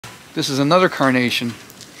This is another carnation.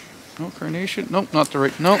 No, carnation? Nope, not the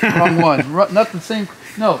right. Nope, wrong one. Not the same.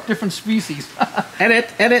 No, different species. Edit.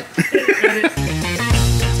 Edit.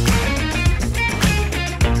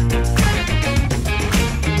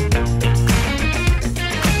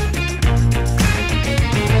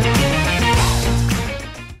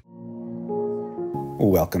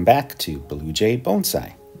 Welcome back to Blue Jay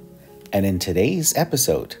Bonsai. And in today's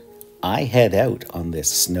episode, I head out on this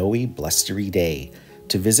snowy, blustery day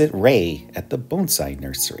to visit Ray at the Bonsai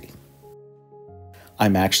Nursery.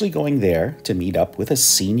 I'm actually going there to meet up with a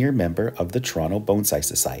senior member of the Toronto Bonsai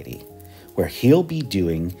Society, where he'll be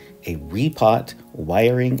doing a repot,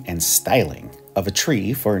 wiring, and styling of a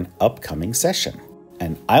tree for an upcoming session,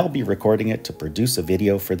 and I'll be recording it to produce a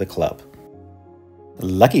video for the club.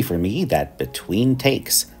 Lucky for me that between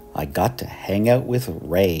takes, I got to hang out with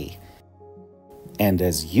Ray. And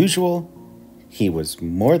as usual, he was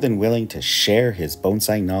more than willing to share his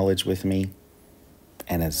bonsai knowledge with me.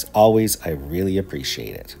 And as always, I really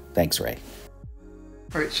appreciate it. Thanks, Ray.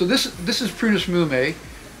 All right, so this is Prunus mume,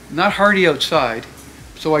 not hardy outside.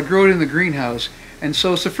 So I grow it in the greenhouse. And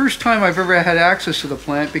so it's the first time I've ever had access to the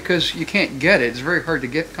plant because you can't get it. It's very hard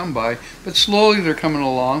to come by. But slowly they're coming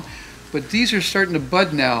along. But these are starting to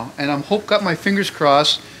bud now. And I'm got my fingers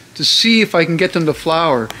crossed to see if I can get them to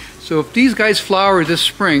flower. So if these guys flower this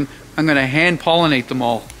spring, I'm going to hand pollinate them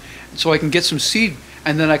all so I can get some seed,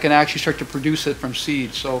 and then I can actually start to produce it from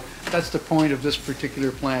seed. So that's the point of this particular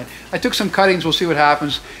plant. I took some cuttings, we'll see what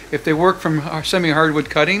happens. If they work from semi-hardwood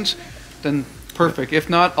cuttings, then perfect. If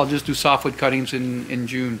not, I'll just do softwood cuttings in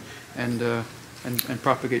June and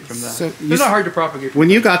propagate from that. So they're not hard to propagate. When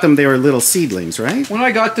you got them, they were little seedlings, right? When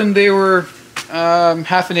I got them, they were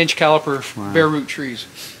half-an-inch caliper bare root trees.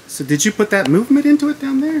 So did you put that movement into it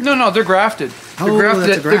down there? No, they're grafted.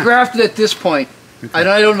 They're grafted at this point. Okay. And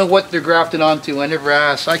I don't know what they're grafted onto. I never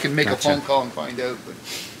asked. I can make a phone call and find out.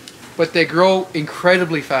 But they grow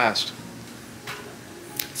incredibly fast.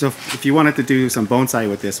 So if you wanted to do some bonsai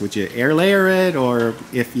with this, would you air layer it, or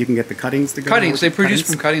if you can get the cuttings to go? Cuttings. They produce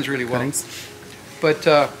from cuttings really well.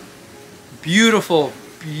 But beautiful,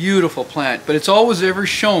 beautiful plant. But it's always ever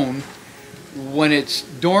shown when it's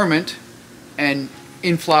dormant and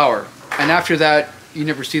in flower, and after that you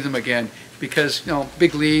never see them again because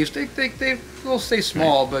big leaves they will stay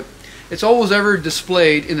small, but it's always ever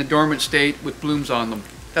displayed in the dormant state with blooms on them.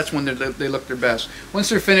 That's when they look their best. Once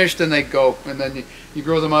they're finished, then they go, and then you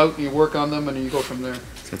grow them out and you work on them and you go from there.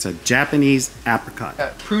 So it's a Japanese apricot.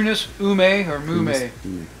 Prunus ume or mume.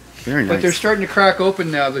 Very nice. But they're starting to crack open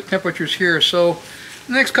now. The temperature's here, so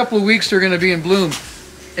the next couple of weeks they're going to be in bloom.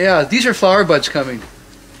 Yeah, these are flower buds coming.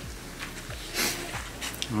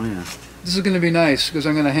 Oh yeah. This is going to be nice because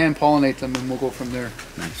I'm going to hand pollinate them and we'll go from there.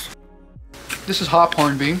 Nice. This is hop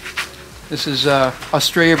hornbeam. This is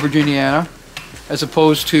Australia virginiana, as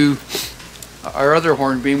opposed to our other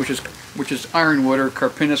hornbeam, which is ironwood or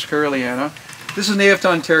Carpinus caroleana. This is native to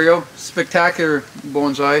Ontario. Spectacular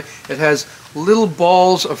bonsai. It has little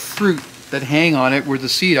balls of fruit that hang on it where the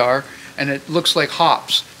seed are, and it looks like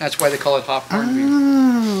hops. That's why they call it hop hornbeam.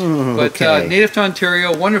 Oh, but native to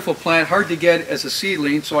Ontario, wonderful plant, hard to get as a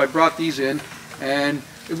seedling, so I brought these in, and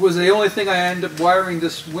it was the only thing I ended up wiring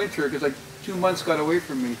this winter because like 2 months got away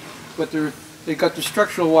from me. But they got the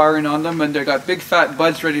structural wiring on them, and they got big fat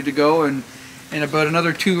buds ready to go, and in about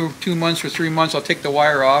another 2 months or 3 months I'll take the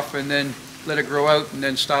wire off and then let it grow out and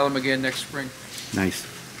then style them again next spring. Nice.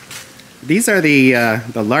 These are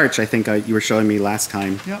the larch, I think you were showing me last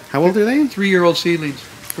time. Yep. How old are they? 3-year-old seedlings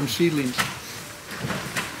from seedlings.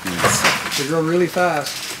 Nice. They grow really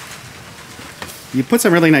fast. You put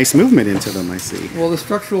some really nice movement into them, I see. Well, the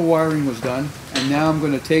structural wiring was done, and now I'm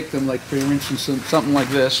going to take them, like for instance, something like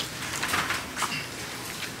this.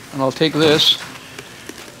 And I'll take this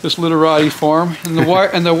literati form, and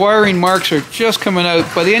the wiring marks are just coming out.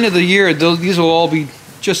 By the end of the year, these will all be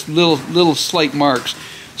just little slight marks.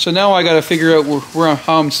 So now I got to figure out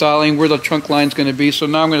how I'm styling, where the trunk line's going to be. So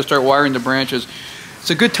now I'm going to start wiring the branches. It's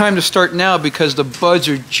a good time to start now because the buds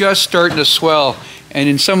are just starting to swell, and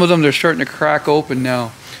in some of them they're starting to crack open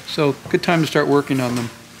now. So good time to start working on them.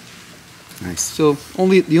 Nice. So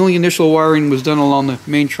the only initial wiring was done along the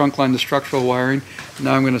main trunk line, the structural wiring.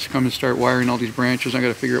 Now I'm going to come and start wiring all these branches. I got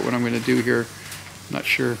to figure out what I'm going to do here. Not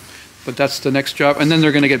sure, but that's the next job. And then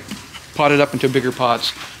they're going to get potted up into bigger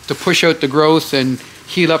pots to push out the growth and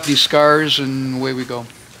heal up these scars, and away we go.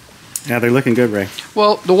 Yeah, they're looking good, Ray.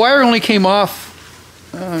 Well, the wire only came off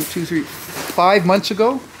 5 months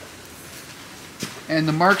ago, and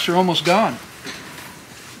the marks are almost gone.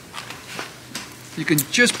 You can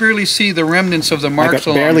just barely see the remnants of the marks. I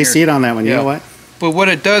can barely see it on that one. You know what? but what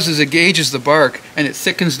it does is it gauges the bark and it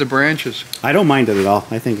thickens the branches. I don't mind it at all.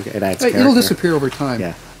 I think it adds character. It'll disappear over time.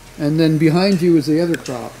 Yeah. And then behind you is the other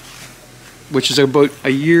crop, which is about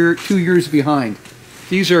a year, 2 years behind.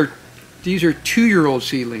 These are 2-year-old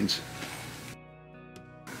seedlings.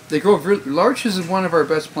 They grow Larch is one of our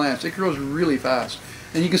best plants. It grows really fast.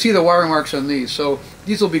 And you can see the wire marks on these. So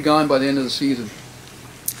these will be gone by the end of the season.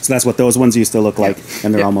 So that's what those ones used to look like,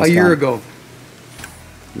 and they're almost a year gone. ago.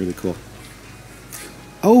 Really cool.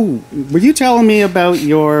 Oh, were you telling me about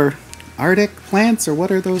your Arctic plants, or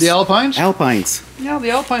what are those? The alpines? Alpines. Yeah,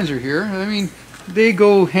 the alpines are here. I mean, they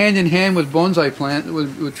go hand in hand with bonsai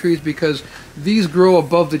with trees because these grow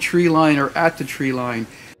above the tree line or at the tree line.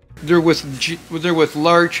 They're with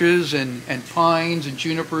larches and pines and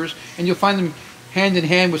junipers, and you'll find them hand in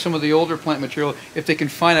hand with some of the older plant material if they can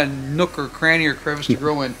find a nook or cranny or crevice to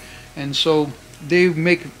grow in. And so they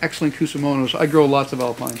make excellent kusamonos. I grow lots of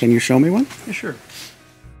alpines. Can you show me one? Yeah, sure.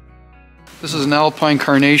 This is an alpine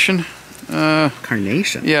carnation.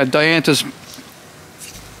 Carnation? Yeah, Dianthus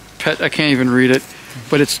pet. I can't even read it,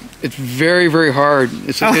 but it's very, very hard.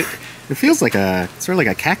 It feels like sort of like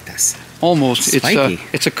a cactus. Almost. Spiky.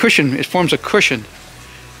 It's a cushion. It forms a cushion,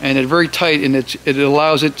 and it's very tight, and it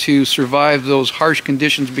allows it to survive those harsh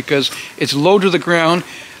conditions because it's low to the ground.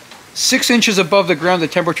 6 inches above the ground, the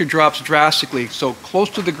temperature drops drastically. So close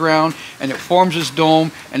to the ground, and it forms this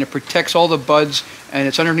dome, and it protects all the buds, and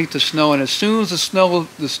it's underneath the snow. And as soon as the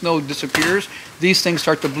snow disappears, these things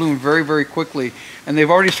start to bloom very, very quickly. And they've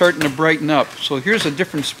already started to brighten up. So here's a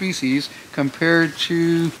different species compared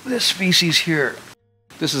to this species here.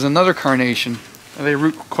 This is another carnation. They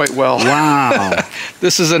root quite well. Wow.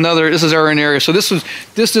 This is our area. So this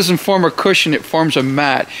doesn't form a cushion, it forms a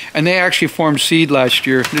mat. And they actually formed seed last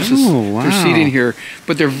year. Wow. There's seed in here.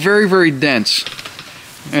 But they're very, very dense.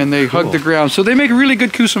 And they hug the ground. So they make really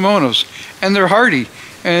good kusamonos. And they're hardy.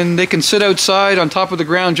 And they can sit outside on top of the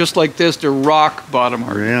ground just like this. They're rock bottom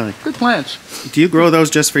hardy. Really? Good plants. Do you grow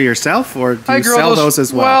those just for yourself, or do you sell those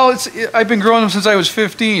as well? Well, I've been growing them since I was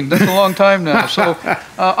 15. That's a long time now. So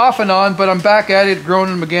off and on, but I'm back at it,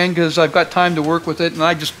 growing them again because I've got time to work with it. And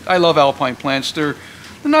I love alpine plants. They're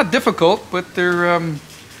not difficult, but they're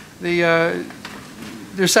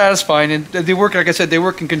satisfying, and they work, like I said, they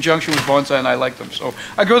work in conjunction with bonsai, and I like them. So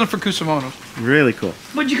I grow them for kusamonos. Really cool.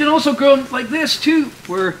 But you can also grow them like this too,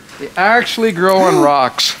 where they actually grow on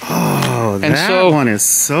rocks. Oh, that one is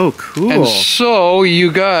so cool. And so,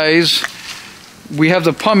 you guys, we have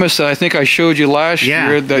the pumice that I think I showed you last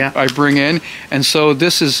year that I bring in. And so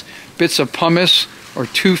this is bits of pumice or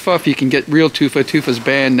tufa. If you can get real tufa. Tufa's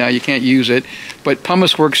banned now, you can't use it. But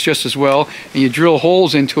pumice works just as well. And you drill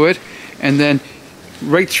holes into it, and then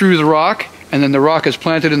right through the rock, and then the rock is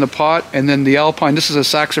planted in the pot, and then the alpine, this is a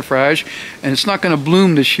saxifrage, and it's not going to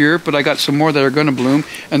bloom this year, but I got some more that are going to bloom,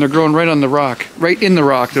 and they're growing right on the rock, right in the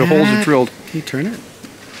rock. The holes are drilled. Can you turn it?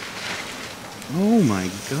 Oh my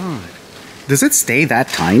god. Does it stay that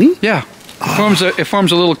tiny? Yeah. It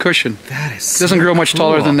forms a little cushion. That is so It doesn't grow much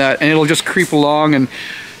taller than that, and it'll just creep along, and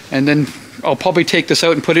then I'll probably take this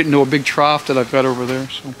out and put it into a big trough that I've got over there.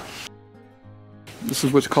 So this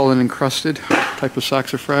is what's called an encrusted type of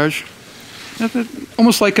saxifrage.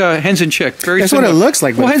 Almost like a hens and chick. Very That's similar. what it looks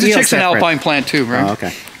like. Well, hens and chick's an alpine plant too, right? Oh,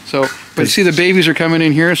 okay. So, but you see the babies are coming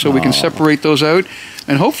in here, so we can separate those out,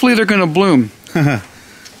 and hopefully they're going to bloom.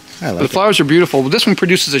 The flowers are beautiful. This one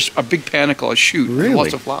produces a big panicle, a shoot. Really?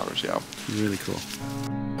 Lots of flowers, yeah. Really cool.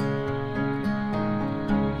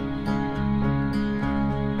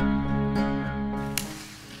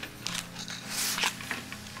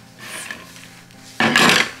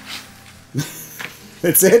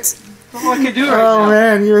 That's it? That's all I can do right now. now.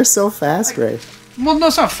 Man, you were so fast, Ray. Well, no,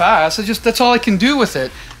 it's not fast. That's all I can do with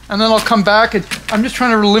it. And then I'll come back and I'm just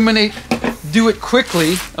trying to do it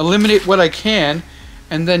quickly, eliminate what I can,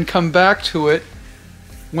 and then come back to it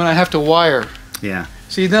when I have to wire. Yeah.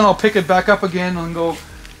 See, then I'll pick it back up again and go,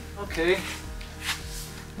 okay,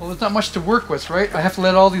 well, there's not much to work with, right? I have to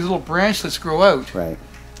let all these little branchlets grow out. Right.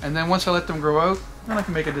 And then once I let them grow out, then I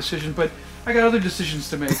can make a decision. But I got other decisions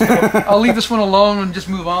to make. So I'll leave this one alone and just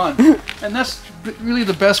move on. And that's really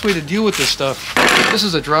the best way to deal with this stuff. This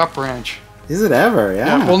is a drop branch. Is it ever?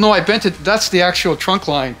 Yeah. Well, no, I bent it. That's the actual trunk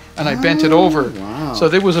line, and I bent it over. Wow. So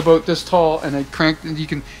it was about this tall, and I cranked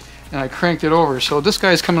it over. So this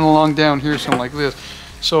guy's coming along down here, something like this.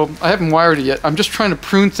 So I haven't wired it yet. I'm just trying to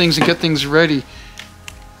prune things and get things ready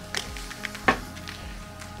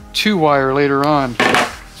to wire later on.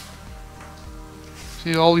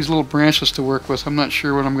 See all these little branches to work with. I'm not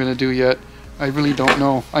sure what I'm going to do yet. I really don't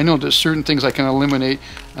know. I know there's certain things I can eliminate,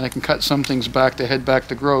 and I can cut some things back to head back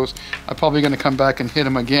to growth. I'm probably going to come back and hit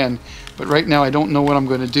them again, but right now I don't know what I'm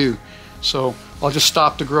going to do. So I'll just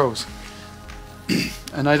stop the growth.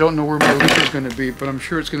 And I don't know where my leaf is going to be, but I'm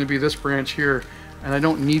sure it's going to be this branch here, and I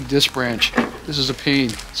don't need this branch. This is a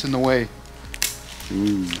pain. It's in the way.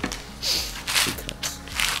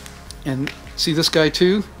 And see this guy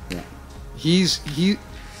too? Yeah.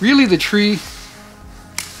 Really the tree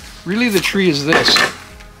is this.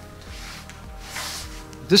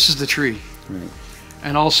 This is the tree. Right.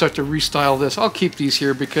 And I'll start to restyle this. I'll keep these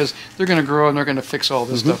here because they're going to grow and they're going to fix all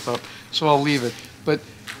this stuff up. So I'll leave it. But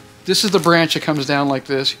this is the branch that comes down like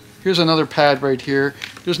this. Here's another pad right here.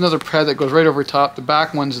 There's another pad that goes right over top. The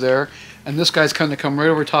back one's there. And this guy's going to come right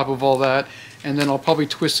over top of all that. And then I'll probably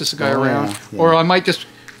twist this guy around. Yeah. Or I might just...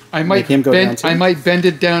 I might bend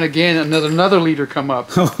it down again, another leader come up,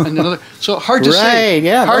 another. So hard to say. Right,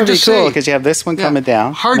 yeah, hard that'd to be cool say. because you have this one coming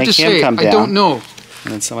down. Hard make to him say. Come down, I don't know.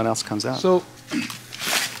 And then someone else comes out. So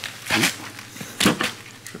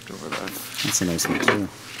tripped over that. That's a nice one too.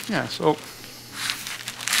 Yeah. So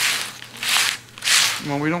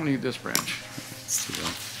well, we don't need this branch. Let's do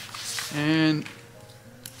that. And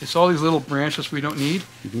it's all these little branches we don't need,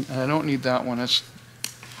 and I don't need that one.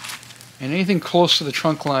 And anything close to the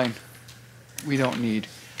trunk line, we don't need.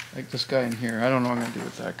 Like this guy in here. I don't know what I'm going to do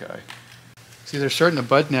with that guy. See, they're starting to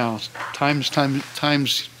bud now.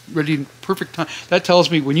 Time's ready, perfect time. That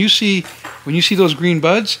tells me when you see those green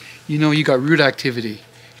buds, you know you got root activity.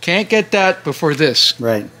 Can't get that before this.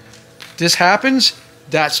 Right. This happens,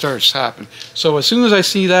 that starts to happen. So as soon as I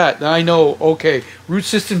see that, I know, okay, root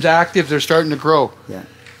system's active, they're starting to grow. Yeah.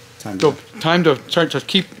 Time to start to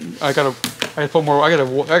keep. I gotta put more. I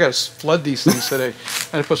gotta flood these things today.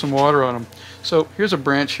 I gotta put some water on them. So here's a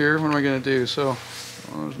branch here. What am I gonna do? So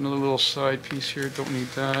there's another little side piece here. Don't need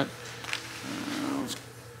that. Let's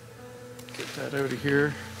get that out of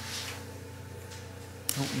here.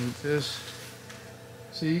 Don't need this.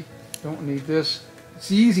 See? Don't need this. It's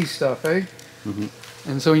the easy stuff, eh?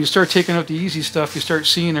 And so when you start taking out the easy stuff, you start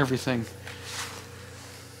seeing everything.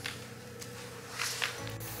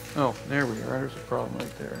 Oh, there we are. There's a problem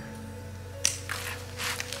right there.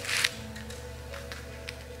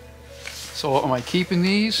 So am I keeping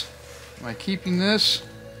these? Am I keeping this?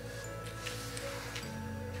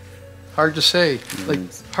 Hard to say. Like,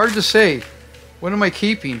 hard to say. What am I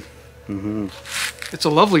keeping? It's a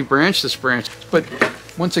lovely branch, this branch. But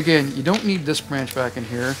once again, you don't need this branch back in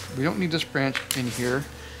here. We don't need this branch in here.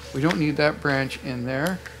 We don't need that branch in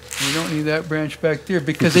there. And we don't need that branch back there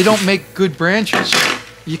because they don't make good branches.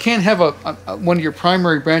 You can't have one of your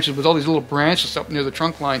primary branches with all these little branches up near the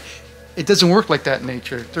trunk line. It doesn't work like that in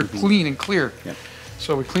nature. They're clean and clear. Yep.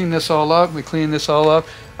 So we clean this all up. We clean this all up.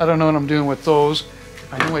 I don't know what I'm doing with those.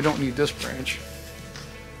 I know I don't need this branch.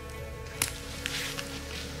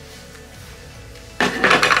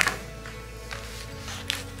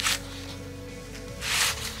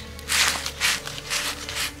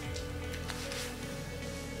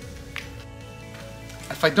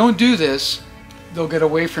 If I don't do this, they'll get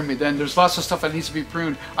away from me then. There's lots of stuff that needs to be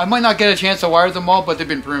pruned. I might not get a chance to wire them all, but they've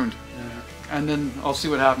been pruned. Yeah. And then I'll see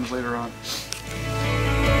what happens later on.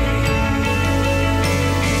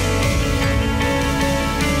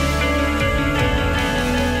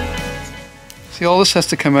 See, all this has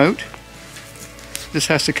to come out. This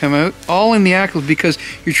has to come out. All in the axles because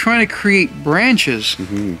you're trying to create branches.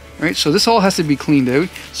 Right? So this all has to be cleaned out.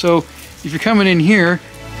 So if you're coming in here,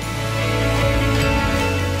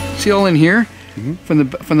 see all in here? From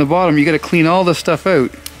the bottom, you got to clean all this stuff out.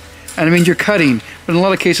 And I mean, you're cutting, but in a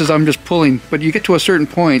lot of cases I'm just pulling. But you get to a certain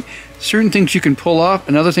point, certain things you can pull off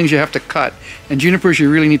and other things you have to cut. And junipers you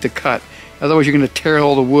really need to cut, otherwise you're going to tear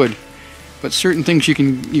all the wood. But certain things you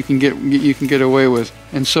can get away with.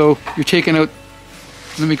 And so you're taking out.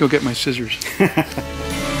 Let me go get my scissors.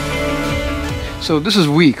 So this is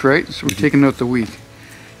weak, right? So we're taking out the weak,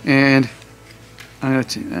 and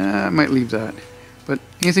I might leave that. But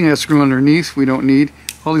anything that's screwed underneath, we don't need.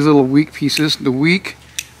 All these little weak pieces, the weak,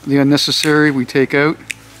 the unnecessary, we take out.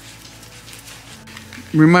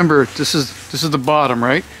 Remember, this is the bottom,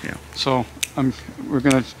 right? Yeah. So we're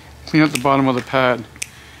gonna clean up the bottom of the pad.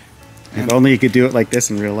 If only you could do it like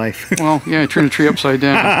this in real life. Well, yeah, turn the tree upside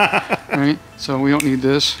down, right? So we don't need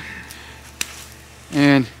this.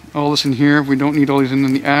 And all this in here, we don't need all these in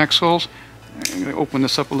the axles. I'm going to open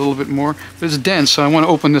this up a little bit more, but it's dense, so I want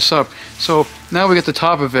to open this up. So now we get the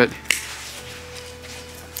top of it.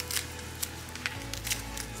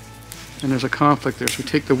 And there's a conflict there, so we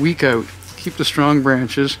take the weak out, keep the strong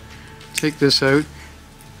branches, take this out,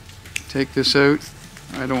 take this out.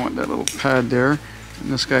 I don't want that little pad there.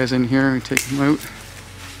 And this guy's in here. We take him out.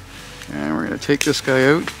 And we're going to take this guy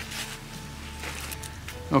out.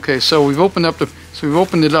 Okay, so we've opened up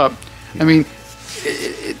it up. I mean,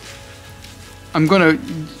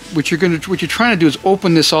 what you're trying to do is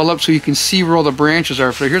open this all up so you can see where all the branches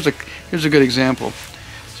are. So here's a good example.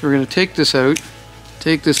 So we're going to take this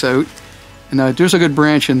out, and now there's a good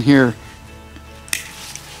branch in here.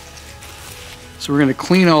 So we're going to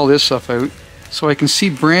clean all this stuff out so I can see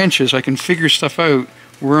branches. I can figure stuff out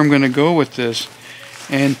where I'm going to go with this.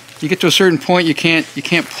 And you get to a certain point, you can't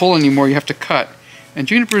pull anymore. You have to cut. And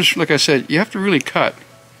junipers, like I said, you have to really cut.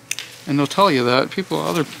 And they'll tell you that.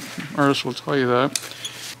 Other artists will tell you that.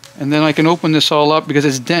 And then I can open this all up because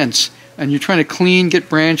it's dense. And you're trying to get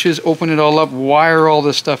branches, open it all up, wire all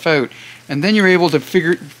this stuff out. And then you're able to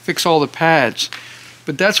fix all the pads.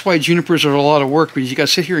 But that's why junipers are a lot of work, because you got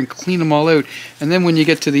to sit here and clean them all out. And then when you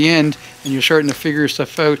get to the end and you're starting to figure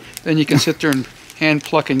stuff out, then you can sit there and hand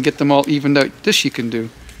pluck and get them all evened out. This you can do.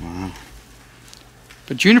 Wow.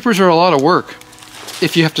 But junipers are a lot of work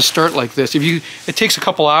if you have to start like this. It takes a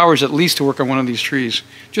couple hours at least to work on one of these trees,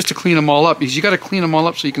 just to clean them all up, because you got to clean them all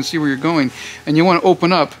up so you can see where you're going. And you want to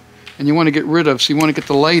open up and you want to get rid of, so you want to get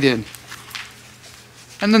the light in.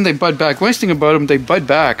 And then they bud back. The nice thing about them, they bud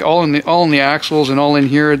back all in the axles and all in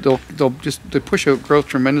here. They push out growth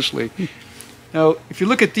tremendously. Now, if you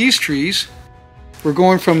look at these trees, we're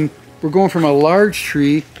going from a large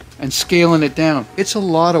tree and scaling it down. It's a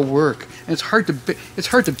lot of work, and it's hard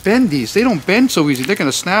to bend these. They don't bend so easy. They're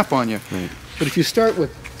going to snap on you. Right. But if you start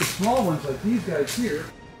with the small ones like these guys here,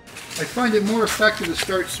 I find it more effective to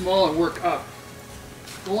start small and work up.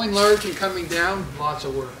 Going large and coming down, lots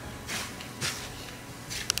of work.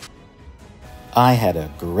 I had a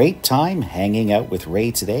great time hanging out with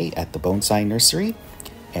Ray today at the Bonsai Nursery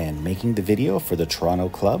and making the video for the Toronto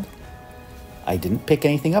Club. I didn't pick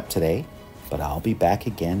anything up today, but I'll be back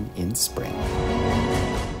again in spring.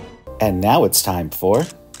 And now it's time for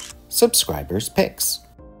Subscribers Picks.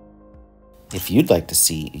 If you'd like to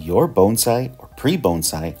see your bonsai or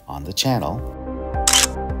pre-bonsai on the channel,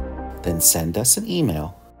 then send us an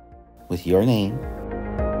email with your name,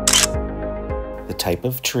 the type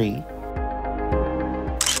of tree,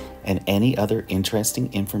 and any other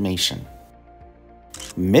interesting information.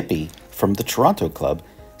 Mippy from the Toronto Club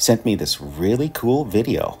sent me this really cool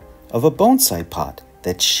video of a bonsai pot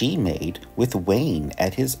that she made with Wayne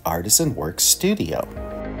at his Artisan Works studio.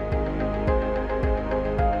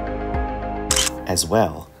 As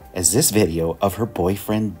well as this video of her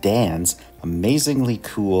boyfriend Dan's amazingly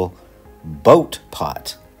cool boat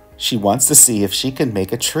pot. She wants to see if she can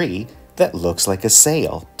make a tree that looks like a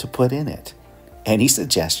sail to put in it. Any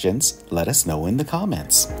suggestions, let us know in the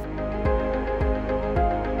comments.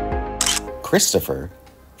 Christopher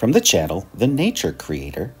from the channel The Nature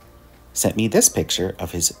Creator sent me this picture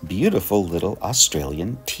of his beautiful little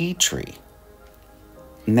Australian tea tree.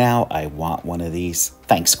 Now I want one of these.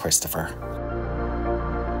 Thanks, Christopher.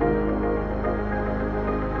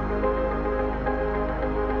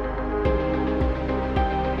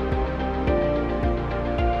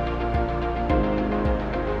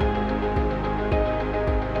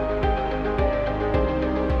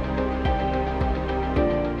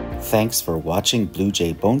 Thanks for watching Blue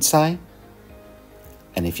Jay Bonsai.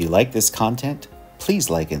 And if you like this content, please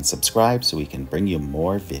like and subscribe so we can bring you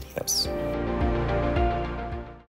more videos.